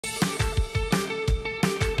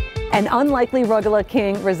An unlikely Rugelach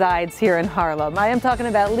king resides here in Harlem. I am talking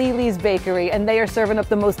about Lily's Bakery, and they are serving up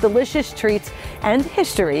the most delicious treats and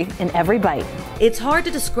history in every bite. It's hard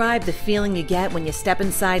to describe the feeling you get when you step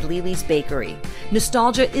inside Lily's Bakery.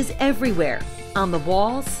 Nostalgia is everywhere, on the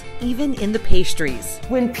walls, even in the pastries.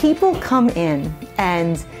 When people come in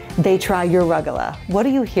and they try your Rugelach, what do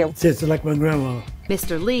you hear? It tastes like my grandma.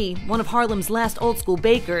 Mr. Lee, one of Harlem's last old-school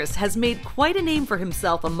bakers, has made quite a name for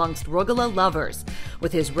himself amongst Rugelach lovers,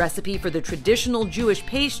 with his recipe for the traditional Jewish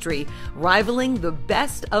pastry rivaling the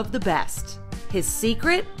best of the best. His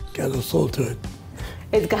secret? Got a soul to it.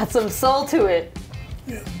 It's got some soul to it.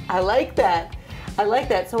 Yeah. I like that. I like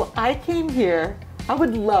that. So I came here. I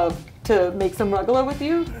would love to make some Rugelach with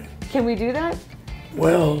you. Can we do that?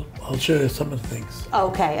 Well, I'll show you some of the things.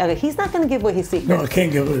 Okay, okay. He's not going to give away his secret. No, I can't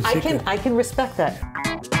give away his secret. I can respect that.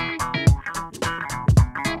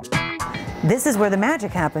 This is where the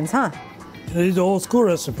magic happens, huh? It's an old school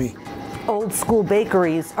recipe. Old school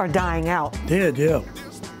bakeries are dying out. Yeah.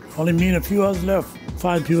 Only me and a few others left.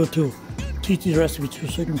 Find people to teach these recipes to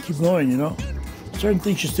so they can keep going, you know? Certain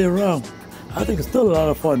things should stay around. I think it's still a lot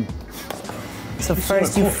of fun. So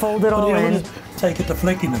first you fold it all in. Take it the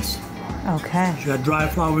flakiness. Okay. You got dry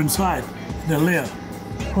flour inside, in the layer.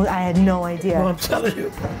 Well, I had no idea. Well, I'm telling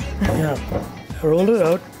you. Yeah. I roll it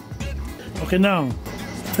out. Okay, now,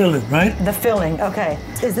 fill it, right? The filling, okay.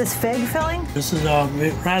 Is this fig filling? This is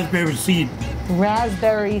raspberry seed.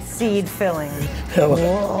 Raspberry seed filling.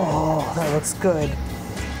 Whoa, that looks good.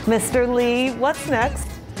 Mr. Lee, what's next?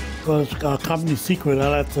 Well, it's our company secret.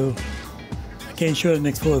 I can't show the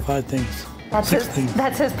next 4 or 5 things.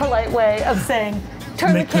 That's his polite way of saying,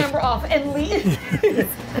 turn the camera off and leave.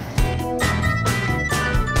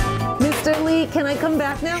 Mr. Lee, can I come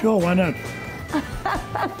back now? Sure, why not?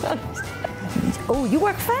 Oh, you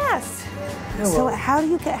work fast. Yeah, so well, how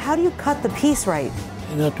do you cut the piece right?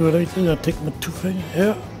 And I'll do it like this. I'll take my 2 fingers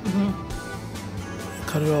here.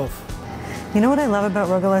 Cut it off. You know what I love about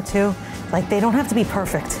Rugelach too? Like, they don't have to be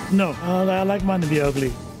perfect. No, I like mine to be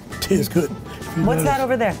ugly. It tastes good. What's that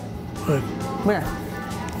over there? What? Where?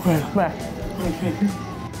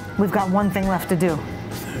 We've got one thing left to do.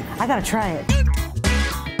 I gotta try it.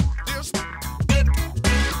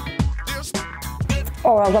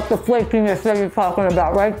 Oh, I got the flakiness that you're talking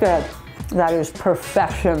about right there. That is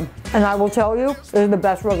perfection. And I will tell you, this is the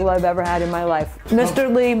best Rugelach I've ever had in my life.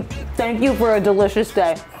 Mr. Lee, thank you for a delicious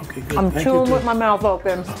day. Okay, good. I'm chewing with my mouth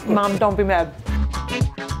open. Mom, don't be mad.